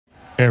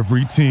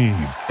Every team,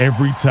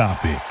 every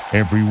topic,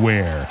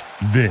 everywhere.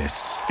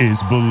 This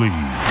is Believe.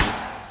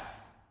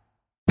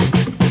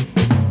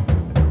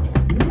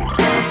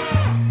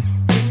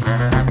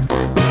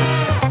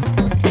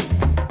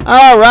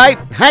 All right,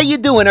 how you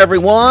doing,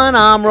 everyone?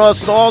 I'm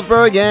Russ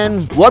Salzberg,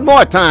 and one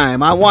more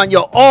time, I want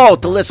you all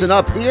to listen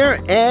up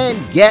here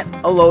and get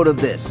a load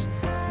of this.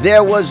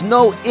 There was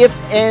no ifs,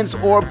 ands,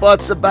 or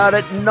buts about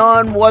it,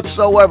 none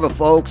whatsoever,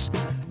 folks.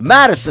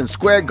 Madison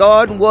Square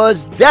Garden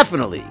was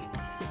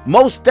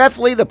most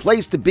definitely the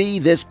place to be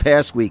this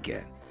past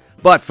weekend.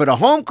 But for the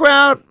home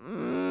crowd,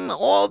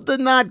 all did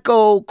not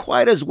go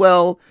quite as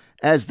well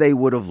as they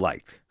would have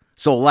liked.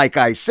 So like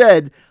I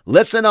said,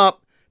 listen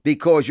up,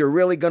 because you're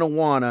really going to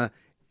want to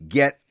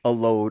get a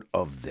load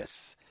of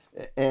this.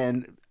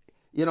 And,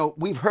 you know,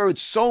 we've heard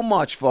so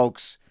much,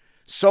 folks,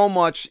 so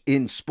much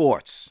in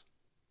sports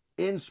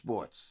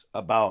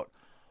about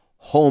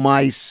home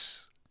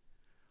ice,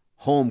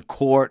 home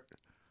court,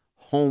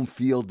 home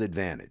field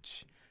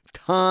advantage.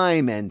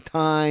 Time and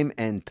time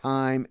and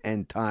time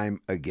and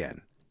time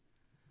again.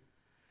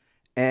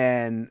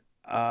 And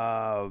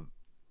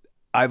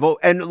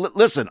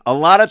listen, a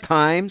lot of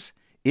times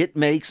it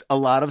makes a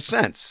lot of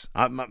sense.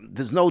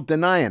 There's no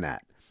denying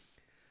that.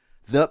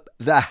 The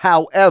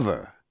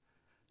however,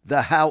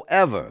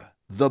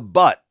 the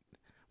but,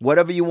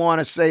 whatever you want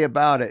to say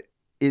about it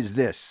is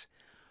this.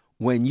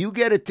 When you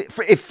get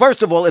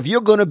first of all, if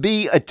you're going to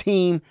be a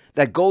team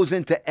that goes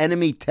into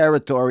enemy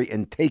territory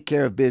and take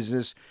care of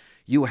business,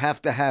 you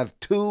have to have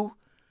two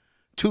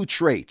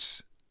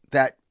traits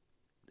that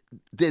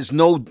there's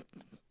no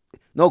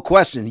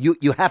question.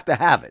 You have to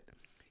have it.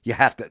 You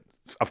have to,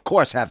 of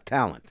course, have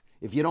talent.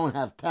 If you don't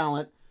have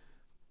talent,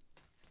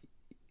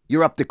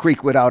 you're up the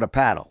creek without a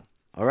paddle.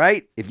 All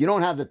right? If you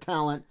don't have the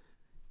talent,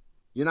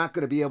 you're not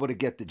going to be able to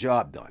get the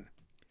job done.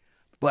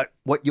 But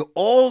what you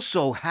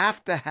also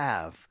have to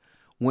have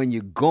when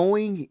you're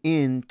going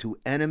into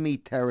enemy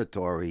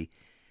territory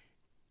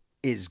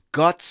is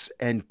guts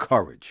and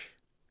courage.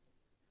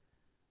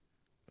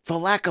 For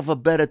lack of a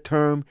better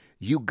term,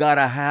 you got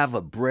to have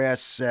a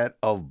brass set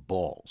of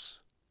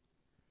balls.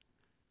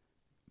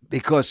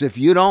 Because if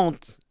you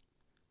don't,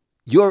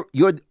 you're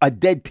a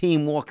dead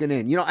team walking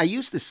in. You know, I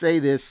used to say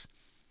this,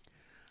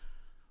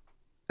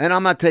 and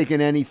I'm not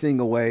taking anything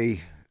away,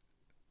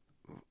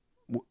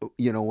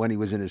 you know, when he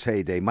was in his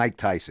heyday, Mike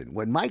Tyson.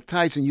 When Mike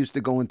Tyson used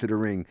to go into the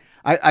ring,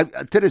 I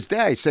to this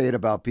day I say it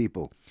about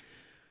people.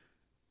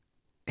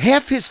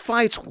 Half his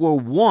fights were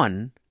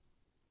won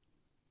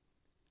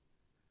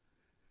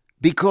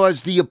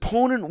because the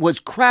opponent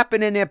was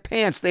crapping in their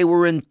pants. They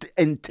were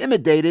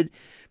intimidated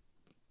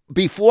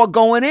before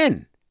going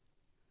in.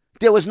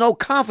 There was no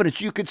confidence.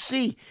 You could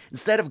see,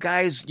 instead of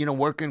guys, you know,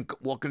 walking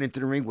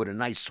into the ring with a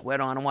nice sweat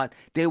on and what,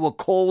 they were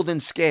cold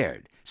and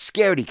scared.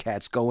 Scaredy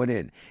cats going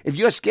in. If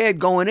you're scared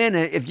going in,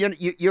 if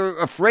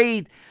you're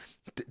afraid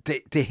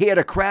to hear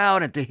the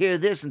crowd and to hear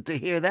this and to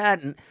hear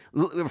that, and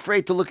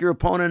afraid to look your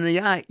opponent in the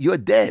eye, you're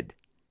dead.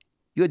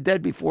 You're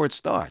dead before it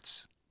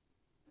starts.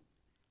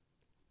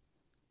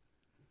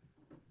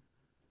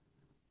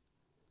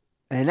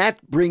 And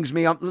that brings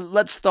me up.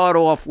 Let's start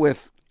off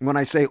with, when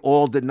I say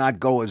all did not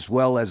go as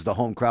well as the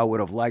home crowd would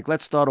have liked,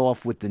 let's start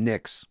off with the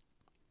Knicks.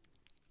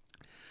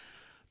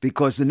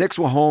 Because the Knicks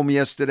were home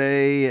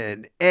yesterday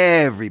and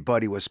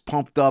everybody was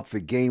pumped up for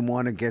Game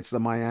 1 against the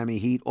Miami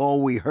Heat.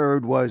 All we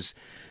heard was,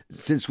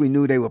 since we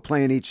knew they were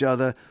playing each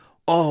other,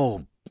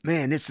 oh,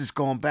 man, this is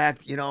going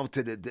back, you know,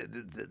 to the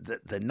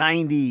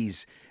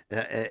 90s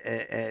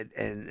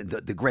and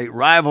the great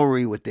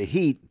rivalry with the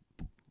Heat.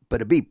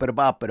 Bada beep, bada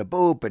bop, bada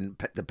boop, and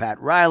the Pat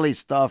Riley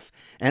stuff.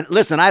 And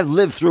listen, I've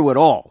lived through it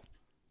all.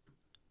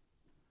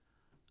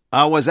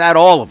 I was at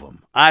all of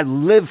them. I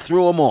lived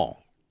through them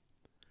all.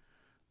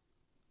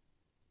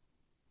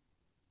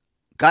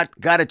 Got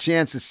a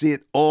chance to see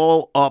it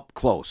all up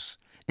close.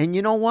 And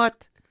you know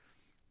what?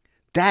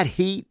 That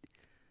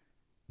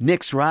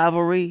Heat-Knicks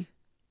rivalry,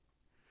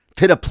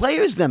 to the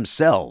players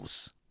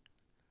themselves,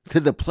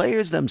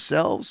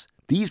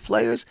 these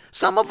players,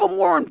 some of them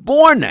weren't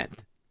born then.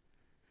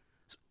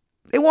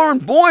 They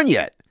weren't born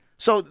yet.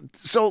 So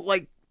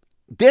like,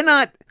 they're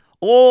not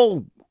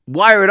all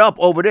wired up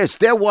over this.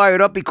 They're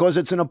wired up because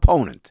it's an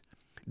opponent.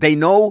 They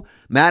know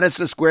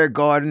Madison Square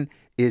Garden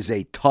is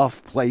a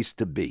tough place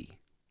to be.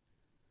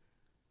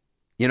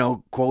 You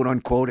know, quote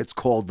unquote, it's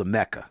called the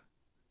Mecca.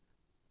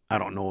 I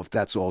don't know if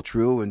that's all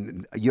true.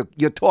 And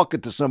you're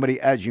talking to somebody,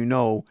 as you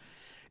know,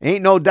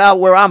 ain't no doubt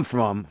where I'm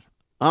from.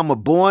 I'm a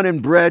born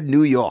and bred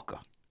New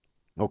Yorker.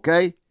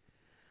 Okay?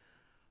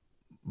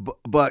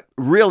 But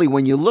really,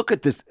 when you look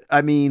at this,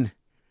 I mean,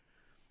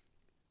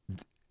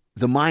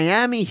 the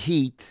Miami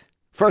Heat,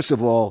 first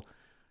of all,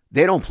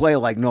 they don't play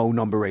like no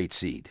number 8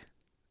 seed.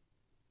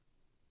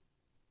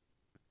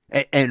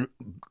 And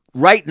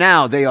right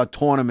now, they are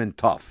tournament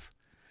tough.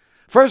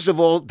 First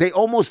of all, they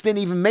almost didn't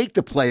even make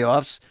the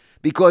playoffs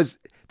because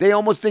they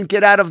almost didn't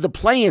get out of the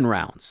play-in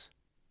rounds.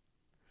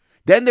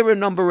 Then they're a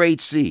number 8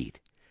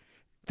 seed.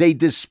 They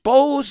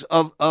dispose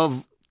of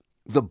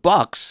the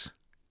Bucks,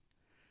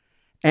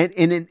 And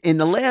in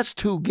the last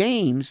two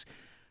games,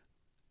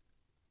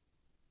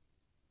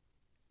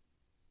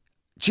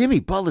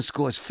 Jimmy Butler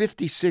scores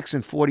 56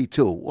 and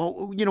 42.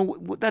 Well,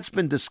 that's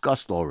been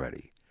discussed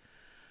already.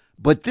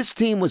 But this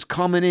team was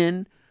coming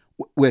in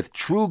with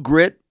true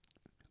grit,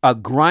 a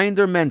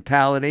grinder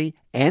mentality,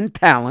 and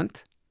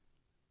talent,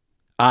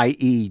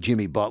 i.e.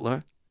 Jimmy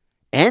Butler,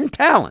 and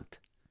talent.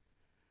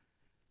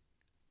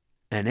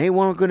 And they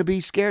weren't going to be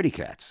scaredy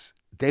cats.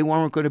 They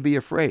weren't going to be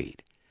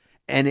afraid.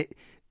 And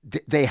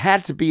they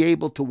had to be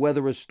able to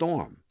weather a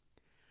storm.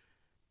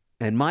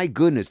 And my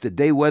goodness, did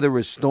they weather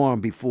a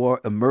storm before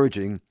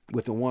emerging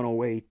with a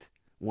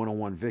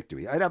 108-101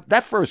 victory.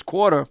 That first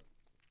quarter,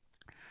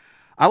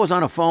 I was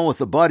on a phone with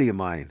a buddy of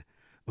mine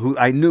who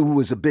I knew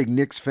was a big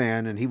Knicks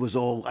fan, and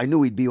I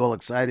knew he'd be all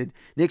excited.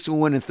 Knicks were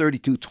winning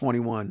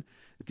 32-21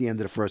 at the end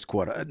of the first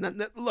quarter.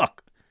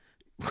 Look,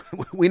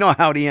 we know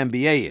how the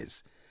NBA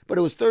is. But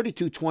it was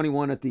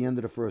 32-21 at the end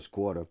of the first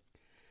quarter.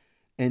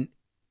 And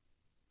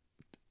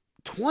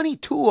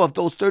 22 of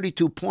those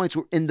 32 points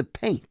were in the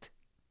paint.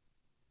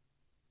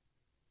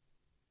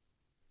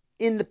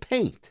 In the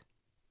paint.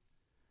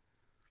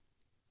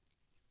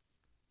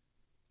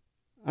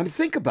 I mean,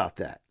 think about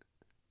that.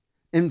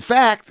 In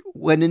fact,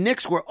 when the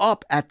Knicks were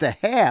up at the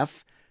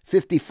half,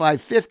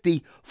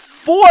 55-50,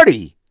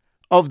 40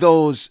 of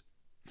those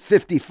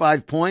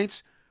 55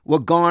 points were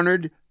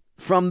garnered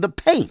from the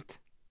paint.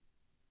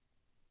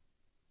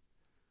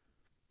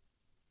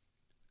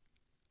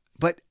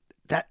 But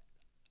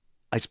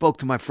I spoke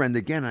to my friend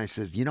again. I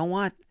said, you know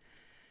what?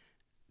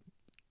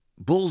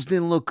 Bulls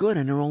didn't look good,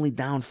 and they're only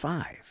down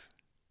 5.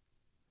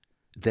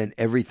 Then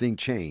everything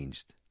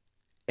changed.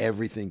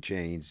 Everything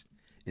changed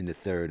in the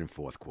third and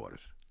fourth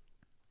quarters.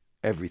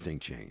 Everything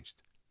changed.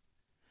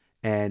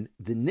 And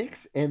the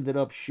Knicks ended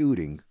up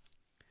shooting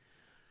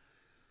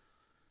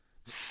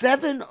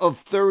 7 of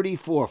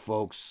 34,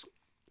 folks.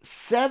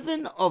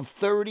 7 of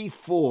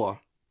 34.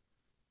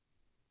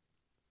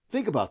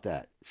 Think about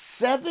that.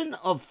 7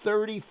 of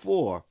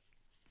 34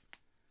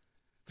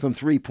 from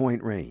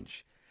three-point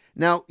range.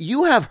 Now,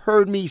 you have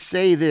heard me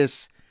say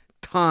this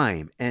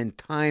time and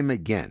time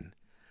again.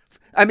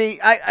 I mean,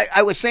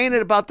 I was saying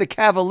it about the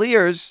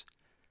Cavaliers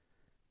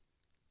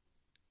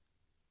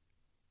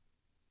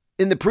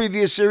in the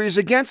previous series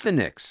against the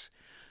Knicks.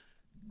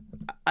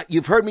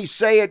 You've heard me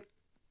say it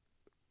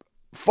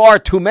far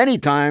too many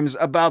times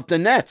about the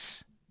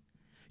Nets.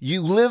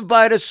 You live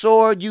by the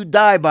sword, you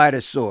die by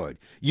the sword.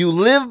 You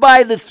live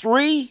by the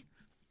 3,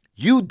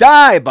 you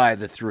die by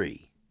the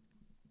 3.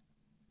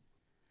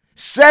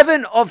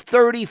 7 of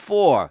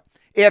 34,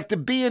 after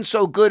being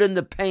so good in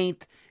the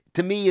paint,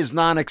 to me is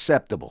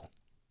non-acceptable.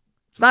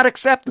 It's not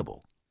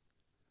acceptable.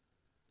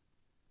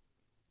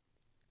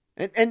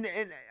 And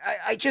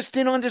I just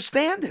didn't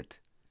understand it.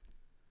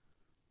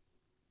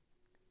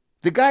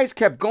 The guys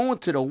kept going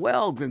to the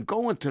well and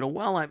going to the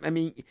well. I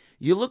mean,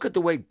 you look at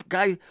the way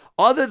guys,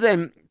 other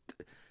than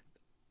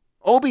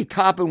Obi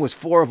Toppin was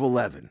 4 of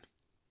 11.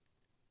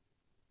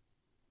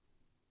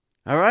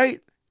 All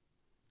right?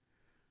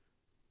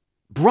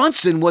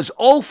 Brunson was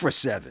 0 for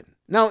 7.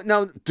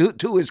 Now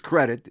to his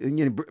credit,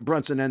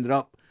 Brunson ended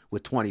up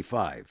with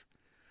 25.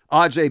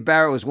 R.J.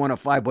 Barrett was 1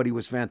 of 5, but he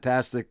was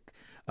fantastic.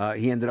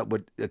 He ended up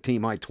with a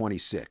team high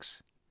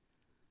 26.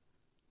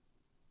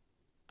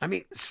 I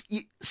mean,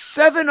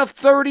 7 of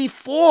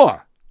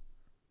 34.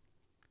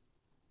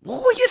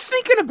 What were you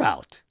thinking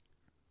about?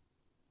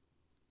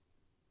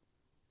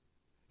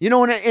 You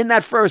know, in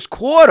that first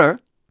quarter,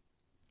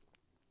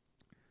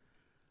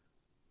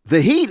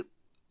 the Heat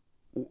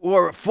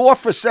were 4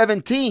 for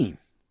 17.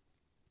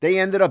 They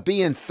ended up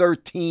being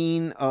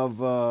 13 of,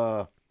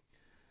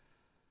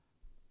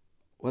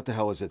 what the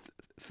hell was it?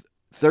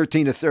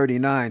 13 to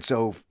 39.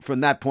 So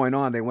from that point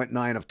on, they went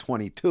 9 of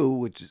 22,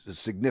 which is a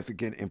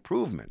significant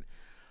improvement.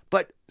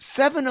 But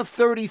 7 of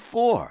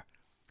 34.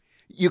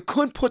 You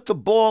couldn't put the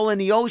ball in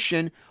the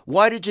ocean.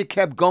 Why did you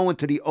keep going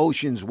to the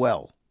ocean's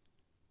well?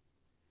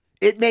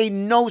 It made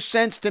no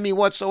sense to me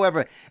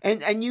whatsoever.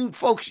 And you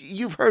folks,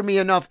 you've heard me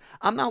enough.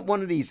 I'm not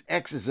one of these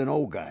X's and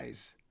O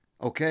guys,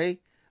 okay?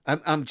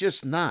 I'm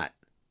just not.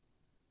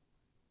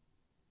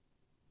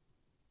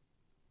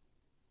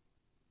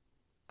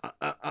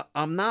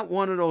 I'm not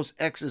one of those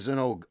X's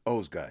and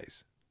O's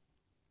guys.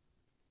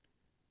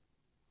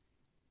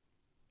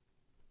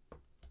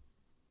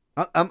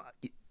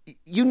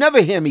 You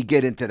never hear me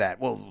get into that.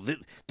 Well,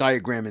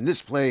 diagramming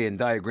this play and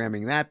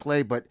diagramming that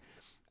play. But,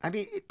 I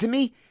mean, to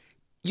me,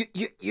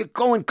 you're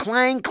going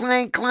clang,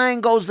 clang,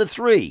 clang goes the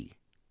 3.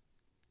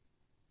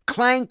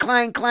 Clang,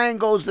 clang, clang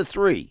goes the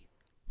 3.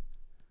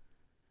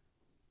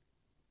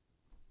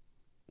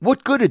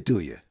 What good it do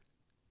you?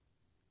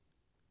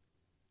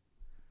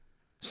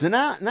 So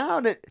now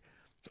that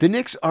the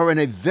Knicks are in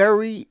a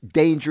very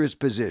dangerous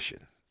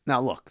position.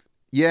 Now, look,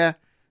 yeah,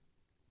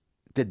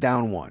 they're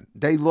down 1.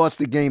 They lost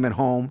the game at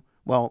home.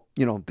 Well,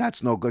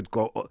 that's no good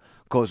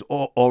because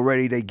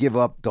already they give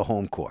up the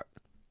home court.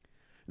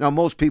 Now,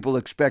 most people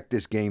expect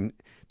this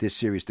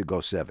series to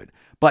go 7.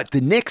 But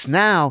the Knicks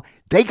now,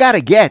 they got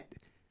to get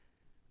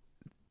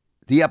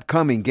the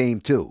upcoming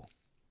game 2.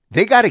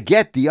 They got to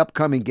get the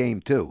upcoming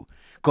game, too.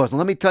 Because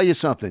let me tell you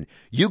something.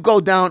 You go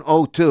down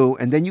 0-2,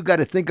 and then you got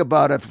to think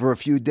about it for a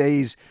few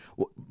days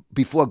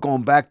before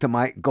going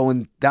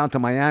down to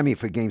Miami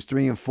for games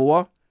 3 and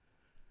 4.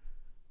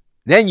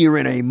 Then you're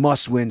in a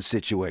must-win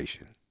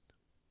situation.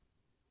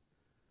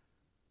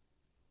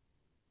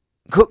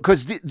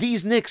 Because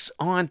these Knicks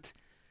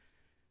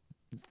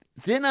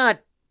they're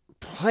not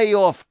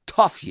playoff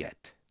tough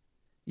yet.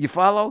 You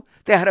follow?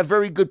 They had a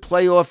very good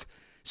playoff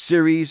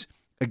series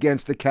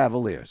against the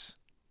Cavaliers.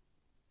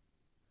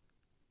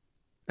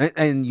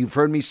 And you've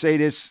heard me say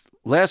this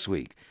last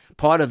week.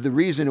 Part of the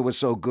reason it was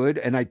so good,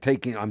 and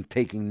I'm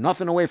taking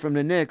nothing away from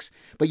the Knicks,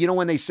 but you know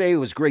when they say it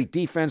was great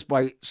defense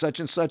by such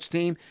and such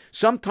team,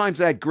 sometimes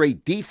that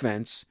great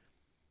defense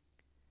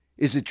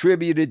is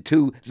attributed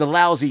to the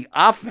lousy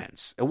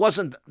offense. It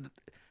wasn't.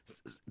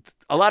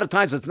 A lot of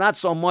times it's not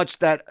so much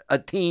that a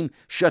team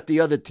shut the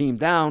other team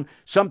down.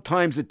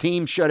 Sometimes the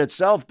team shut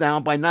itself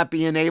down by not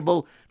being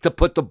able to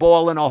put the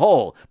ball in a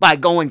hole. By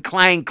going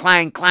clang,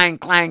 clang, clang,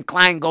 clang,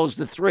 clang goes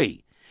the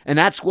 3. And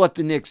that's what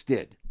the Knicks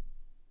did.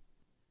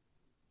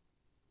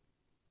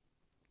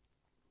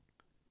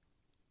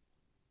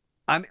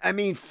 I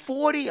mean,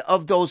 40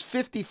 of those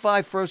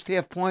 55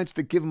 first-half points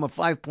to give them a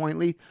 5-point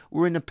lead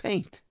were in the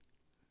paint.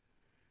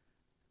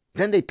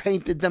 Then they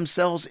painted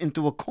themselves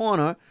into a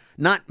corner,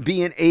 not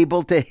being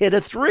able to hit a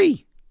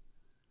 3.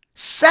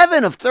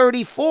 7 of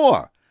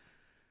 34.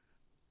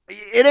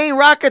 It ain't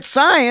rocket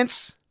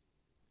science.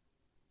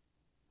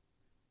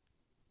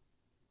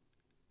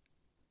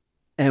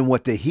 And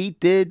what the Heat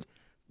did,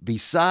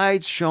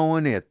 besides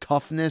showing their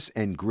toughness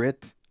and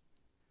grit,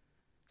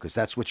 because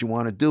that's what you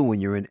want to do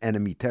when you're in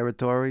enemy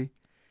territory,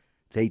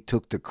 they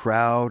took the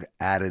crowd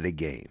out of the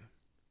game.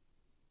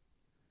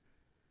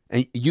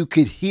 And you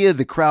could hear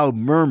the crowd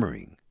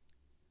murmuring.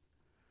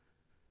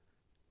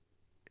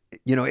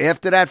 You know,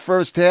 after that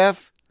first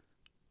half,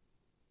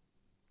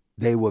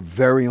 they were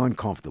very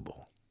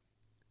uncomfortable.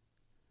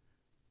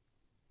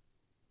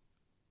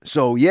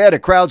 So, yeah, the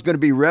crowd's going to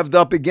be revved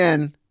up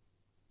again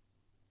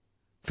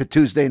for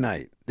Tuesday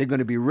night. They're going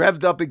to be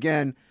revved up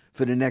again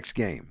for the next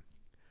game.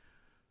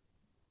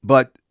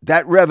 But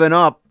that revving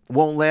up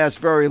won't last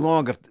very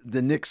long if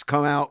the Knicks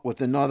come out with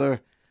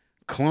another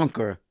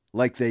clunker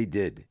like they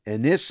did.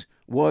 And this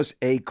was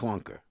a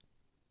clunker.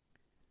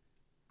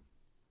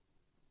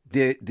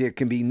 There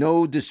can be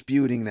no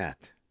disputing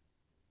that.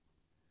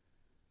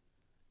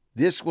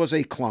 This was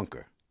a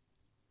clunker.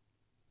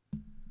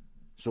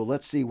 So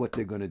let's see what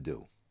they're going to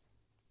do.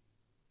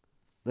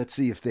 Let's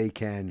see if they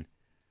can,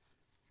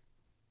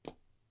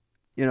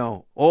 you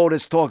know, all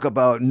this talk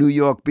about New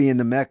York being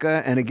the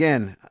Mecca. And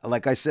again,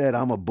 like I said,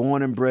 I'm a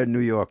born and bred New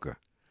Yorker.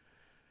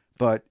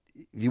 But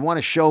if you want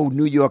to show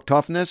New York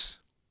toughness,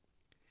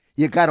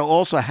 you got to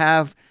also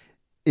have,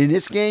 in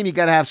this game, you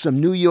got to have some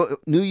New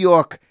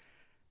York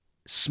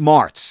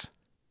smarts.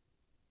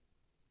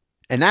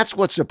 And that's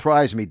what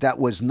surprised me. That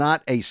was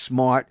not a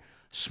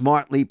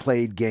smartly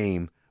played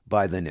game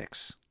by the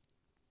Knicks.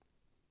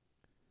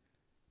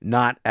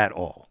 Not at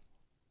all.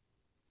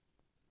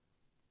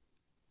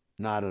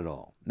 Not at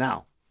all.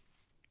 Now,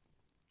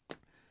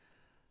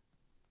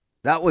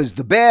 that was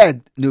the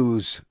bad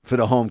news for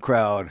the home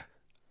crowd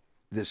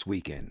this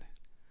weekend.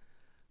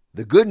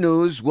 The good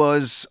news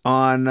was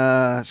on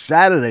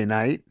Saturday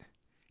night,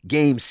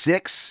 Game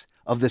 6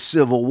 of the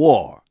Civil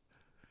War.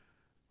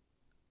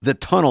 The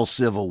Tunnel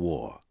Civil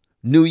War.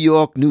 New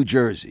York, New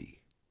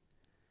Jersey.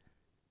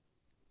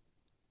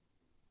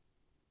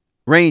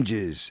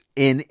 Rangers,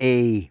 in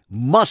a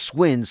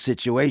must-win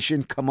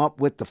situation, come up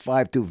with the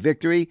 5-2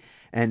 victory.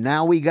 And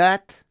now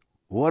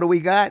what do we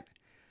got?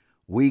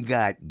 We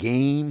got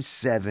Game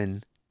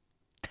 7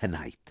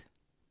 tonight.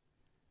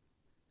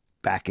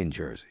 Back in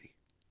Jersey.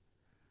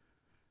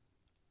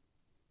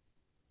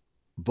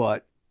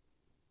 But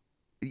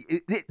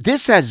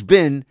this has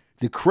been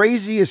the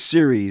craziest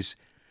series.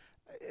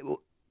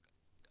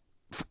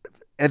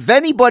 If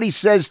anybody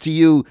says to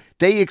you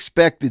they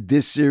expected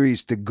this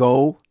series to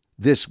go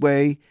this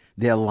way,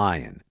 they're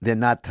lying. They're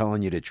not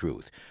telling you the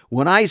truth.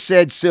 When I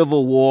said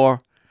Civil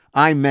War,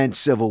 I meant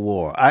Civil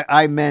War.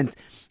 I meant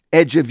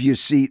edge of your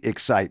seat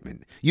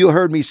excitement. You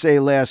heard me say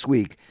last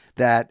week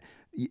that,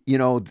 you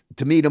know,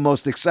 to me, the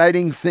most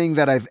exciting thing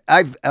that I've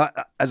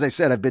as I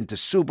said, I've been to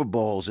Super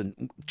Bowls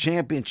and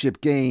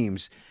championship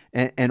games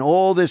and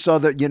all this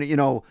other, you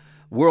know,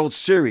 World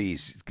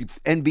Series,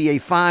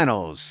 NBA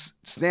Finals,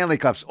 Stanley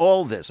Cups,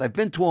 all this. I've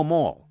been to them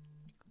all.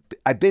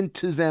 I've been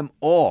to them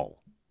all.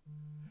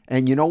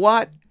 And you know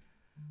what?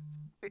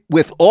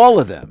 With all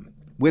of them,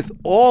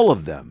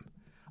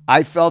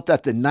 I felt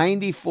that the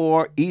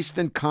 94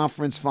 Eastern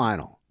Conference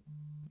Final,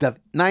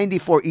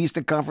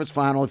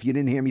 if you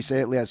didn't hear me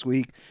say it last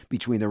week,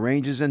 between the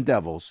Rangers and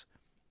Devils,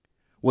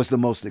 was the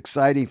most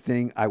exciting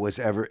thing I was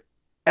ever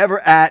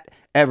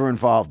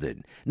involved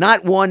in.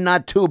 Not one,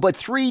 not two, but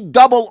 3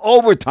 double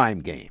overtime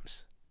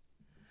games.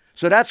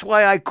 So that's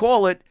why I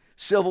call it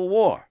Civil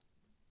War.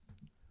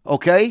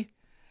 Okay?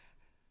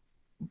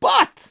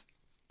 But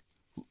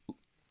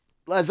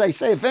as I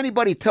say, if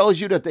anybody tells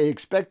you that they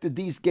expected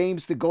these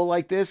games to go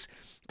like this,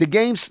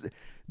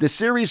 the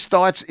series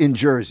starts in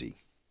Jersey.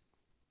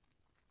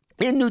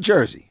 In New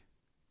Jersey.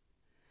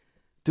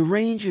 The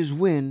Rangers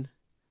win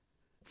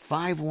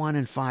 5-1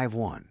 and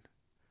 5-1.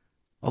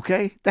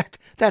 Okay?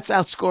 That's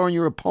outscoring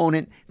your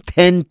opponent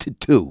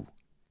 10-2.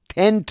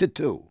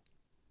 10-2.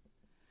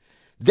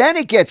 Then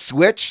it gets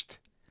switched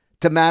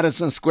to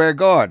Madison Square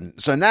Garden.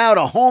 So now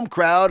the home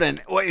crowd,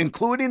 and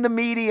including the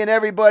media and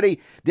everybody,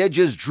 they're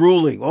just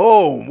drooling.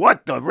 Oh,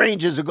 what the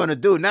Rangers are going to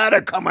do. Now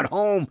they're coming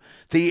home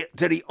to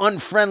the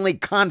unfriendly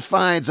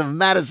confines of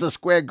Madison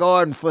Square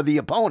Garden for the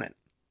opponent.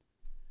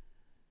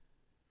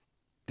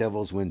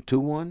 Devils win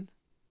 2-1.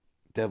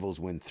 Devils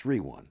win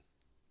 3-1.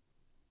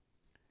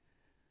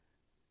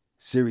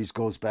 Series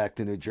goes back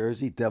to New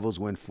Jersey. Devils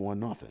win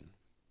 4-0.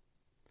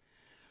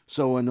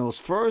 So in those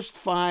first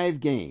 5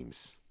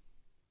 games,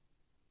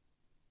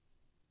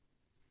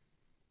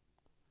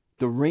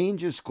 the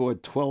Rangers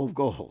scored 12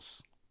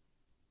 goals.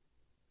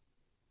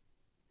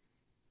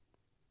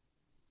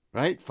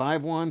 Right?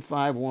 5-1,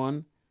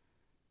 5-1.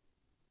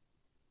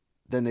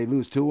 Then they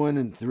lose 2-1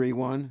 and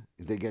 3-1.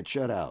 They get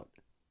shut out.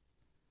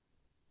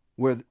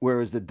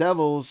 Whereas the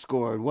Devils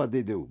scored, what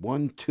did they do?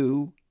 1,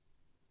 2,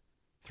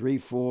 3,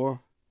 4,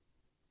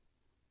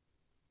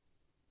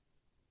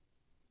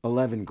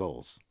 11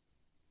 goals.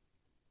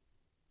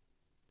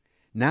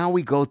 Now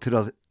we go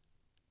to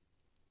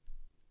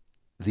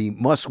the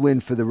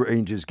must-win for the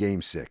Rangers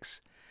Game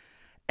 6.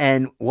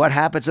 And what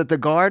happens at the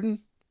Garden?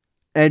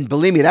 And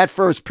believe me, that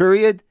first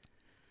period,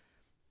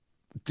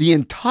 the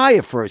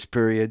entire first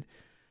period,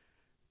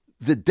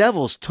 the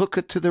Devils took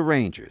it to the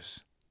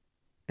Rangers.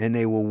 And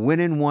they were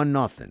winning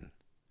 1-0.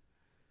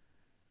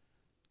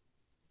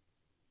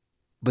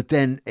 But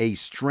then a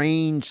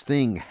strange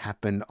thing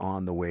happened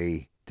on the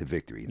way to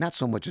victory. Not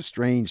so much a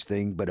strange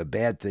thing, but a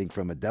bad thing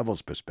from a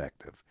Devils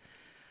perspective.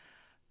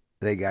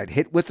 They got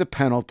hit with a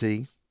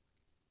penalty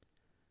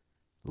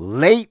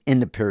late in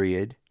the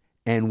period,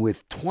 and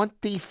with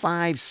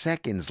 25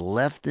 seconds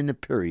left in the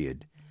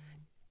period,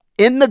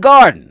 in the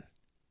Garden,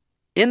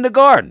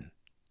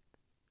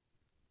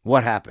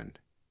 what happened?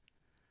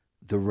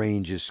 The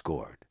Rangers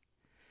scored.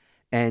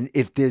 And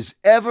if there's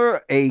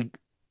ever a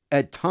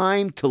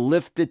time to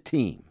lift the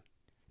team,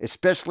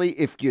 especially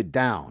if you're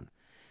down,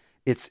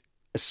 it's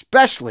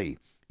especially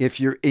if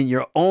you're in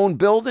your own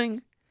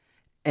building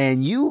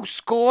and you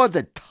score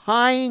the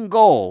tying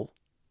goal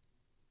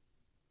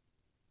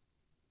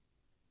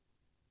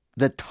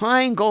in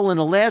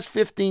the last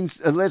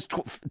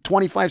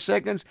 25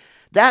 seconds,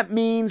 that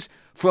means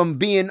from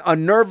being a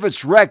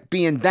nervous wreck,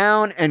 being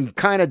down and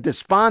kind of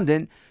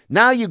despondent,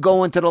 now you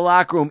go into the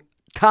locker room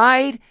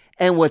tied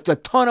and with a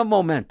ton of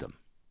momentum.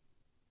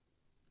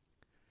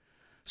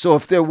 So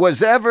if there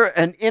was ever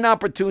an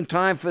inopportune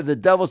time for the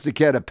Devils to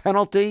get a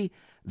penalty,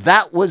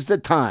 that was the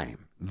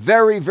time.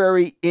 Very,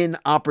 very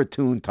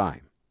inopportune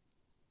time.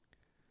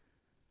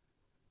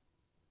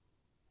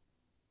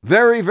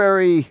 Very,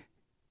 very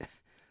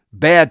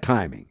bad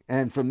timing.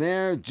 And from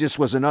there, just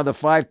was another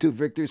 5-2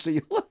 victory. So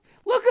you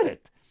look at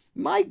it.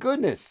 My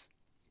goodness.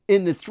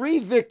 In the 3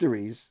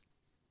 victories,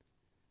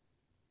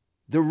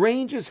 the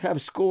Rangers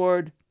have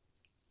scored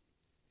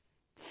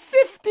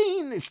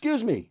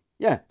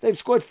they've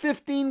scored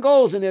 15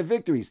 goals in their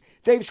victories.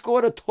 They've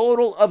scored a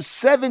total of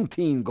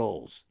 17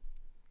 goals.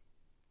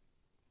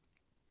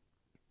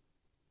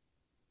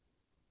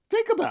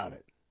 Think about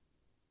it.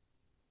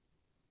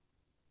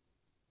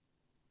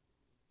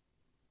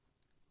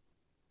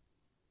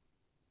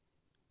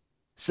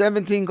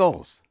 $17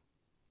 goals.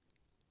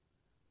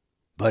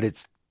 But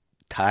it's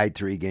tied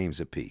 3 games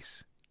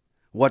apiece.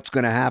 What's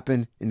going to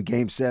happen in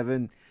Game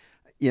 7?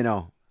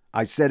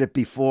 I said it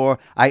before.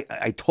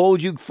 I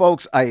told you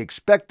folks I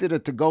expected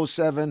it to go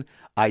 7.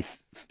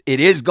 It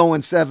is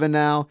going 7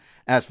 now.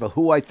 As for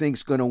who I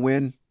think's going to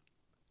win,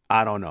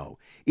 I don't know.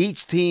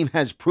 Each team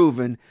has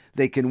proven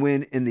they can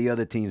win in the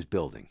other team's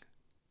building.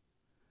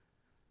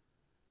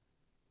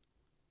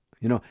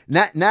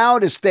 Now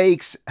the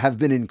stakes have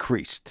been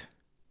increased.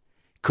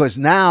 Because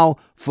now,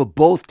 for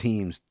both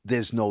teams,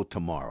 there's no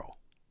tomorrow.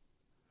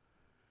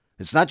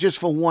 It's not just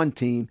for one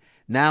team.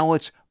 Now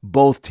it's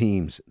both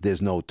teams,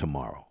 there's no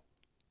tomorrow.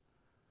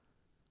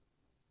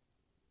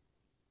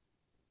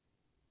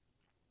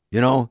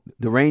 The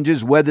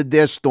Rangers weathered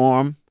their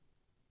storm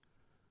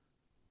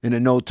in a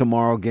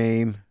no-tomorrow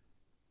game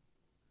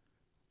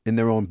in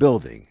their own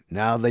building.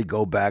 Now they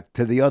go back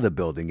to the other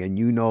building.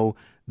 And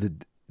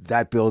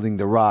that building,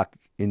 the Rock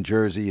in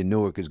Jersey and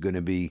Newark, is going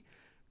to be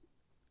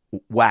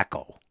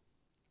wacko.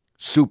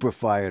 Super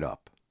fired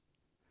up.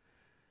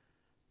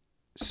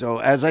 So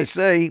as I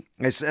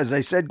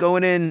said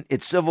going in,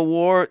 it's Civil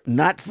War,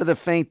 not for the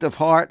faint of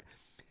heart.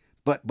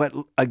 But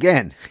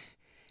again,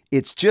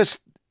 it's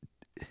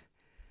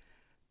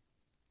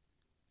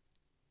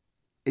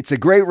a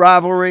great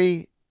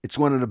rivalry. It's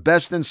one of the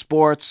best in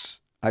sports.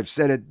 I've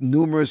said it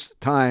numerous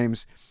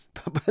times,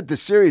 but the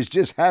series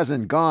just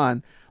hasn't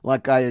gone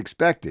like I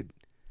expected.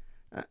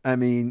 I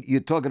mean, you're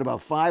talking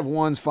about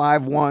 5-1s,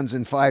 5-1s,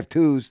 and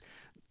 5-2s.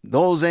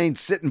 Those ain't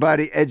sitting by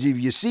the edge of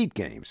your seat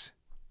games.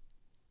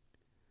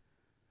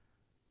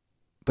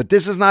 But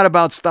this is not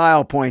about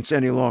style points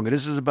any longer.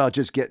 This is about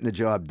just getting the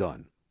job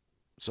done.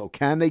 So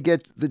can they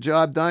get the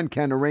job done?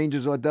 Can the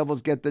Rangers or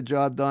Devils get the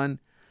job done?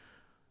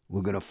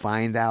 We're going to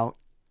find out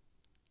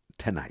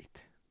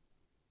tonight.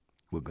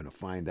 We're going to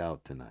find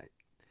out tonight.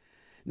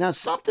 Now,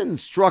 something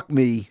struck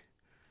me,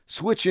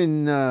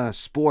 switching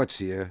sports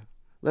here.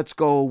 Let's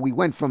go. We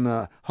went from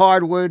the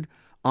hardwood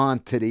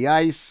onto the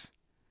ice.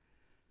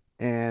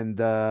 And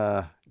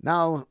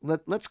now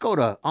let's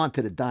go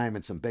onto the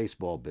diamonds and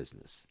baseball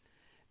business.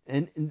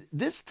 And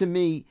this, to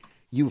me,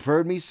 you've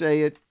heard me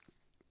say it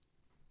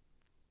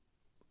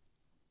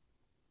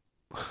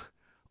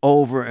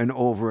over and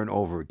over and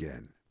over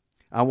again.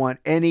 I want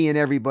any and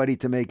everybody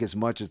to make as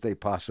much as they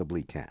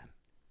possibly can.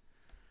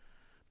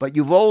 But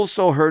you've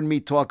also heard me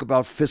talk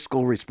about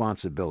fiscal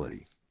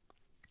responsibility.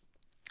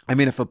 I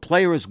mean, if a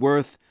player is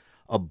worth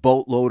a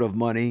boatload of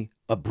money,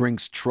 a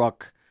Brinks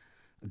truck,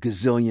 a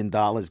gazillion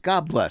dollars,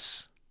 God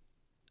bless.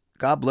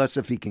 God bless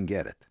if he can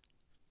get it.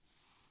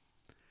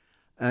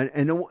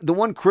 And the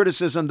one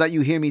criticism that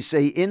you hear me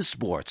say in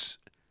sports,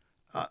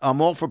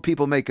 I'm all for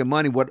people making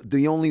money.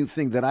 The only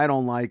thing that I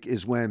don't like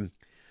is when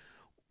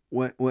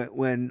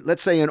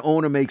let's say an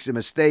owner makes a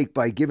mistake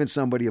by giving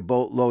somebody a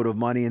boatload of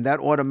money, and that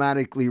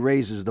automatically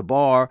raises the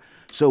bar.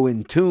 So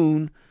in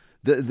tune,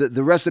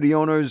 the rest of the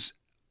owners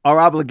are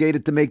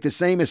obligated to make the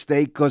same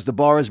mistake because the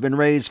bar has been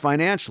raised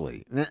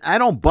financially. I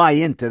don't buy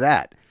into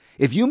that.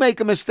 If you make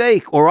a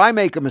mistake or I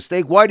make a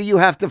mistake, why do you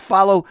have to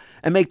follow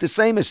and make the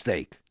same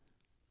mistake?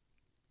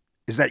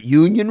 Is that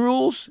union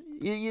rules?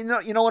 You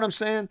know what I'm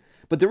saying?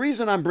 But the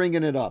reason I'm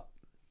bringing it up,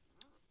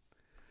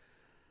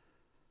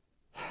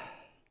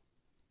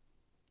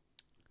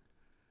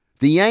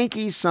 the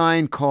Yankees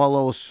signed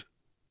Carlos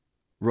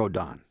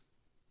Rodon.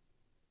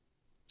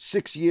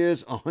 6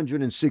 years,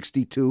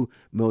 $162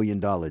 million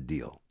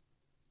deal.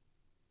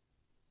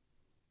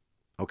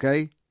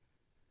 Okay?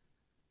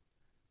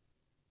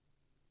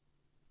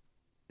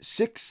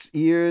 6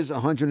 years,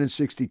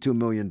 $162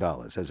 million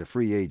as a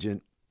free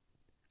agent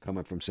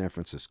coming from San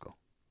Francisco.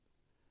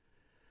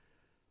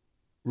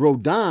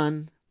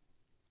 Rodon,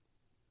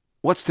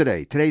 what's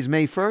today? Today's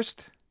May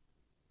 1st?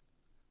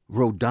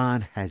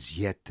 Rodon has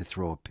yet to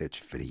throw a pitch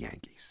for the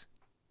Yankees.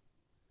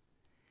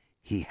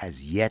 He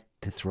has yet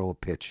to throw a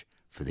pitch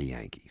for the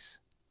Yankees.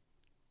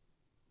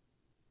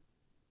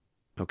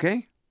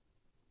 Okay?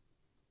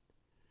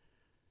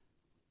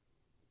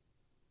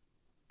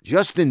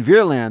 Justin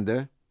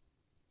Verlander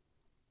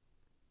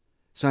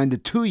signed a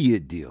 2-year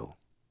deal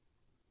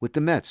with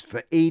the Mets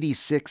for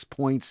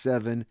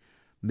 $86.7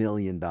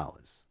 million.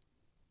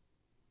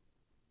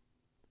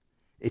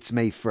 It's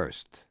May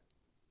 1st.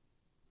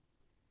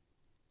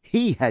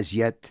 He has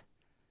yet,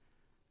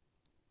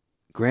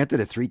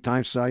 granted a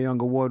 3-time Cy Young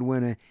Award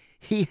winner,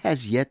 he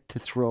has yet to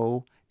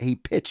throw a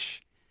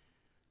pitch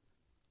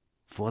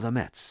for the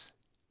Mets.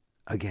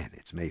 Again,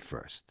 it's May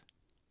 1st.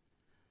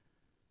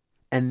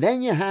 And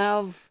then you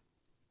have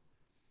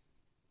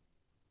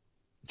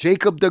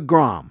Jacob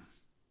deGrom,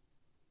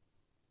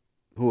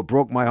 who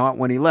broke my heart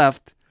when he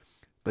left,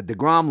 but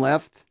deGrom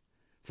left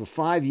for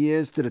 5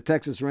 years to the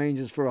Texas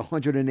Rangers for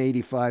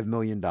 $185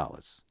 million.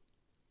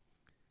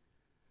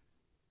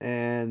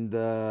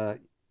 And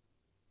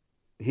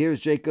here's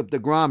Jacob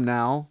deGrom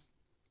now.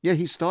 Yeah,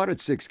 he started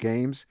 6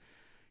 games.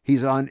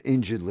 He's on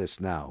injured list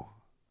now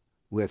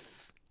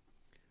with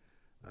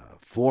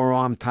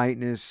forearm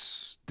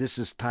tightness. This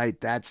is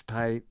tight, that's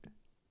tight.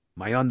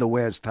 My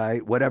underwear's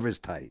tight, whatever's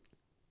tight.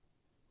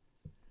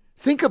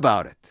 Think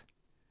about it.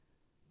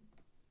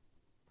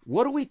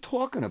 What are we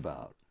talking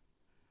about?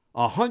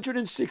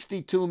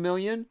 $162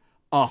 million,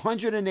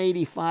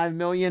 $185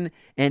 million,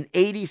 and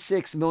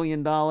 $86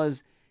 million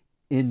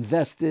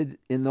invested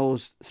in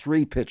those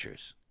 3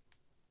 pitchers.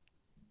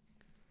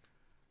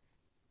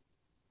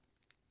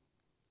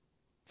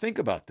 Think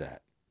about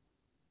that.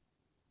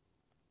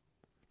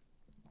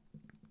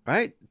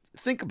 Right?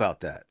 Think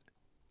about that.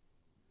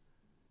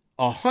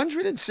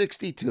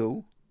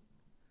 162,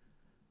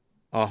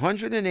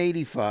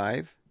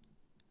 185,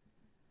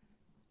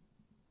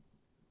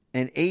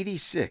 and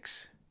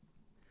 86.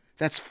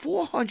 That's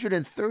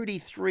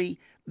 433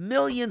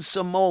 million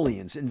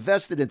simoleons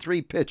invested in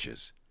 3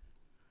 pitchers.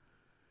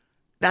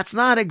 That's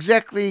not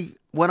exactly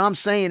what I'm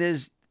saying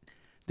is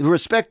the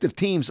respective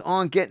teams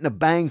aren't getting a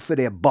bang for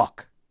their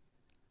buck.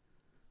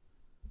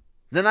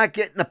 They're not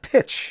getting a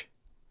pitch.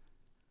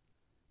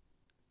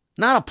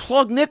 Not a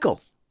plug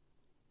nickel.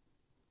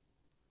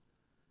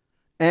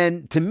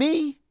 And to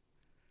me,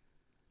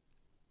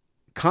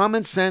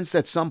 common sense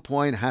at some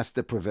point has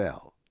to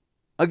prevail.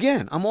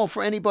 Again, I'm all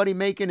for anybody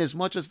making as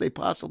much as they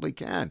possibly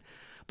can.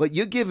 But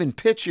you're giving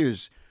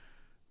pitchers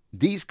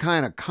these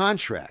kind of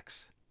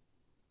contracts.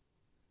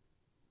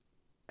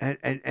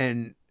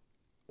 And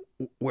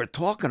we're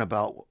talking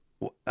about,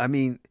 I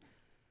mean,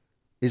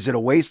 is it a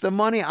waste of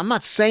money? I'm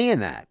not saying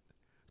that.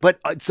 But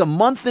it's a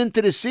month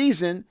into the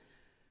season.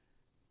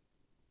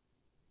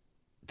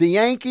 The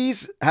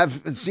Yankees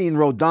have seen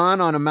Rodon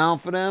on a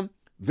mound for them.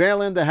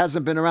 Verlander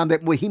hasn't been around.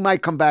 Well, he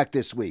might come back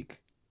this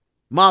week.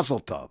 Mazel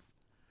tov.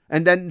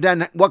 And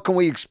then what can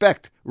we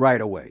expect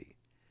right away?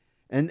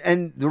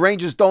 And the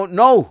Rangers don't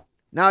know.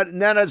 Now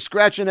they're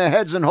scratching their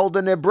heads and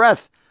holding their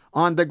breath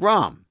on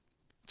DeGrom.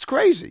 It's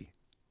crazy.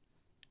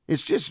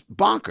 It's just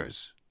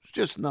bonkers. It's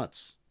just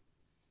nuts.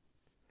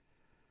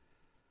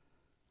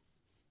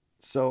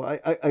 So,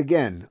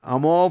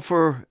 I'm all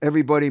for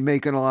everybody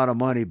making a lot of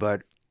money,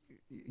 but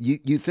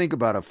you think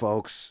about it,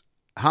 folks.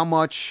 How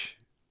much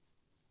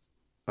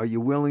are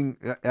you willing,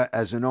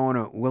 as an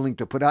owner, willing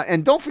to put out?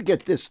 And don't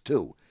forget this,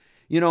 too.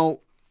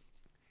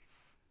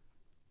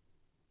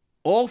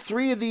 All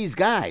three of these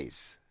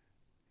guys,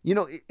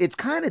 it's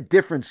kind of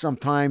different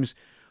sometimes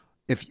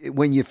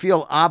when you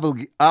feel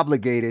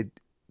obligated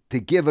to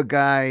give a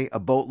guy a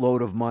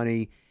boatload of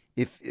money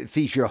if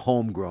he's your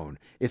homegrown.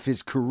 If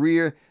his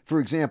career, for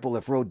example,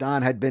 if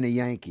Rodon had been a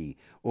Yankee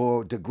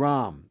or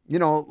DeGrom,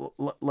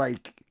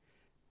 DeGrom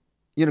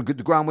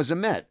was a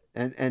Met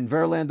and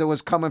Verlander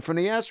was coming from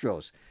the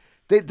Astros.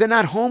 They're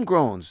not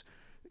homegrowns.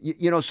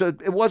 So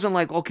it wasn't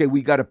like, okay,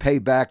 we got to pay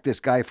back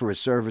this guy for his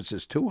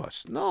services to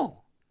us. No.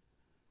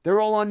 They're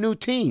all on new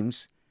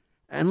teams,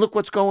 and look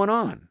what's going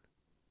on.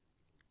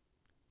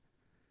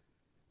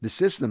 The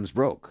system's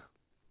broke.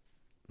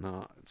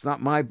 No, it's not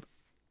my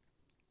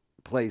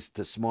place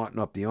to smarten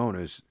up the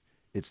owners.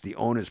 It's the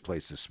owners'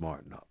 place to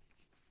smarten up.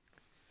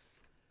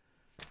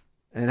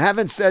 And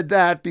having said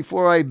that,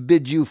 before I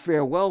bid you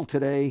farewell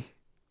today,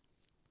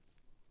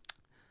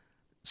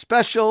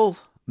 special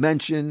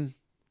mention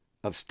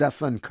of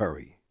Stephen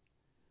Curry.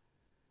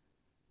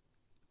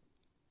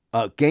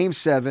 Game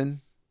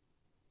 7,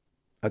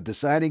 a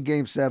deciding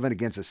Game 7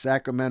 against the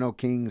Sacramento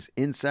Kings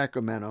in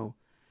Sacramento.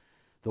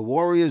 The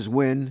Warriors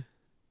win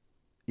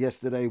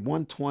yesterday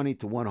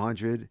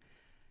 120-100,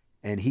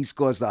 and he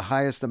scores the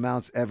highest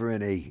amounts ever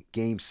in a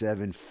Game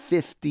 7,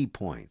 50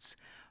 points.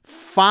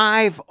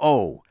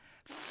 5-0,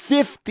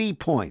 50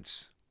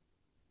 points.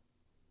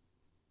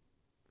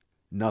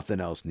 Nothing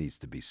else needs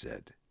to be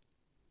said.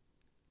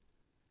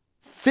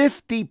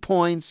 50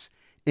 points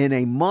in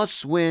a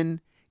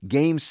must-win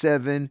Game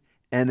 7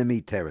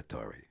 enemy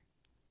territory.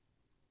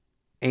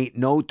 Ain't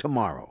no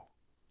tomorrow.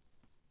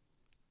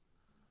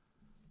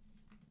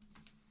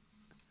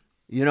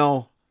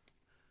 You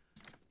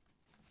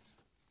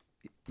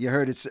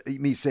heard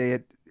me say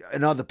it,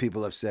 and other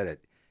people have said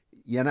it.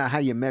 You know how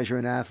you measure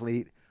an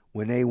athlete?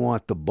 When they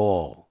want the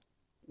ball,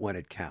 when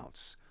it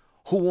counts.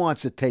 Who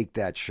wants to take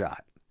that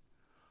shot?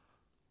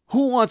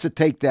 Who wants to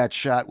take that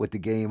shot with the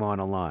game on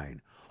the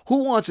line?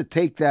 Who wants to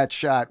take that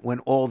shot when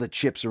all the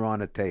chips are on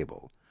the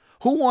table?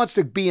 Who wants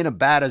to be in a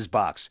batter's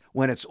box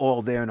when it's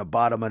all there in the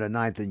bottom of the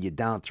ninth and you're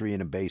down 3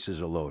 and the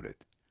bases are loaded?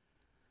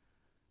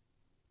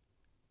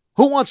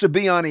 Who wants to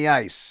be on the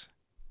ice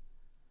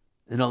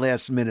in the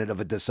last minute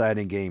of a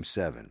deciding Game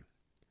 7?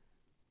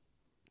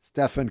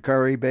 Stephen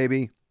Curry,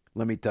 baby,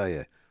 let me tell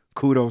you,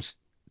 kudos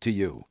to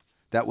you.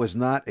 That was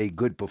not a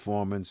good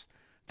performance.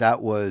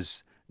 That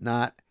was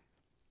not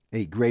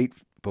a great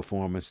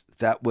performance.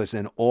 That was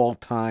an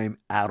all-time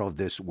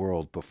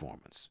out-of-this-world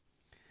performance.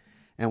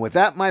 And with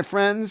that, my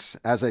friends,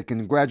 as I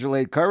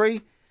congratulate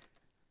Curry,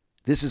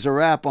 this is a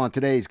wrap on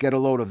today's Get a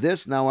Load of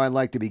This. Now I'd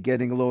like to be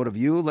getting a load of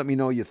you. Let me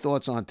know your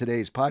thoughts on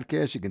today's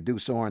podcast. You can do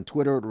so on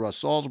Twitter at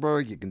Russ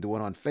Salzberg. You can do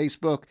it on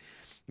Facebook.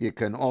 You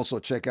can also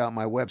check out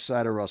my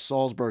website at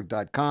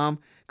russsalzberg.com.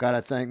 Got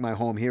to thank my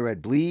home here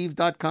at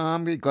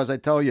Believe.com because I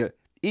tell you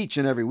each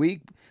and every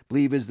week,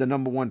 Believe is the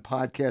 #1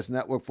 podcast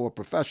network for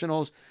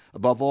professionals.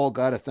 Above all,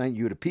 got to thank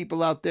you, the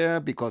people out there,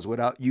 because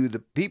without you, the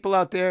people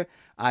out there,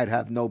 I'd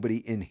have nobody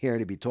in here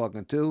to be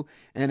talking to.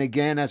 And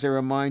again, as I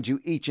remind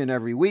you each and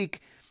every week,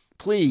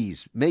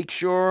 please make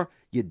sure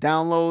you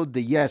download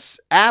the Yes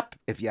app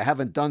if you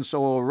haven't done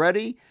so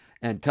already,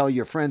 and tell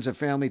your friends and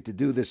family to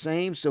do the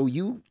same so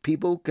you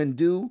people can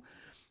do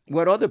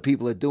what other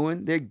people are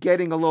doing. They're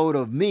getting a load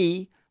of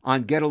me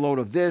on Get a Load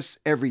of This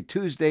every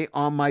Tuesday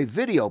on my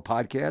video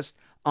podcast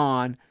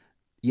on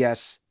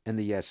Yes and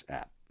the Yes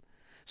app.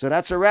 So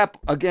that's a wrap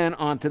again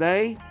on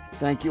today.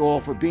 Thank you all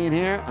for being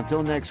here.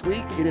 Until next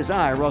week, it is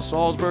I, Russ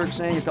Salzberg,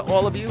 saying to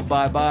all of you,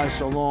 bye-bye,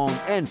 so long,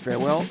 and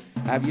farewell.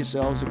 Have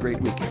yourselves a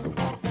great week,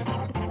 everyone.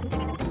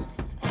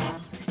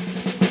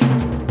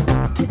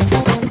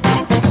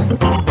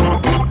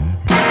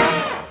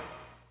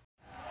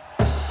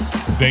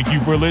 Thank you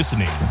for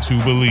listening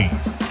to Believe.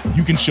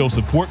 You can show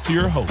support to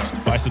your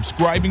host by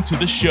subscribing to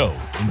the show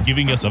and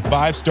giving us a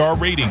 5-star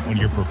rating on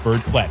your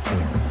preferred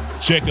platform.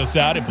 Check us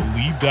out at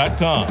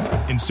Believe.com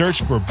and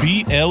search for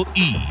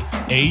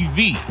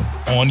BLEAV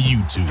on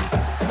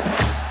YouTube.